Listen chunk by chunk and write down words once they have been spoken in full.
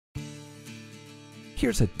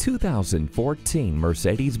Here's a 2014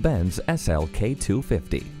 Mercedes-Benz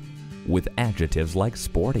SLK-250. With adjectives like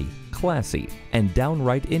sporty, classy, and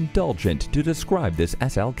downright indulgent to describe this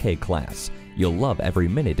SLK-Class, you'll love every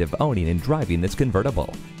minute of owning and driving this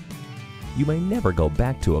convertible. You may never go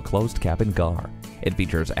back to a closed cabin car. It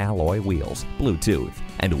features alloy wheels, Bluetooth,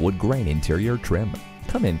 and wood grain interior trim.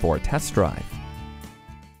 Come in for a test drive.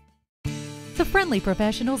 The friendly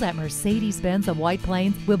professionals at Mercedes-Benz of White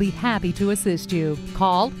Plains will be happy to assist you.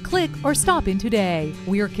 Call, click, or stop in today.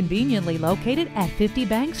 We are conveniently located at 50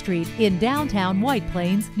 Bank Street in downtown White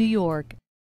Plains, New York.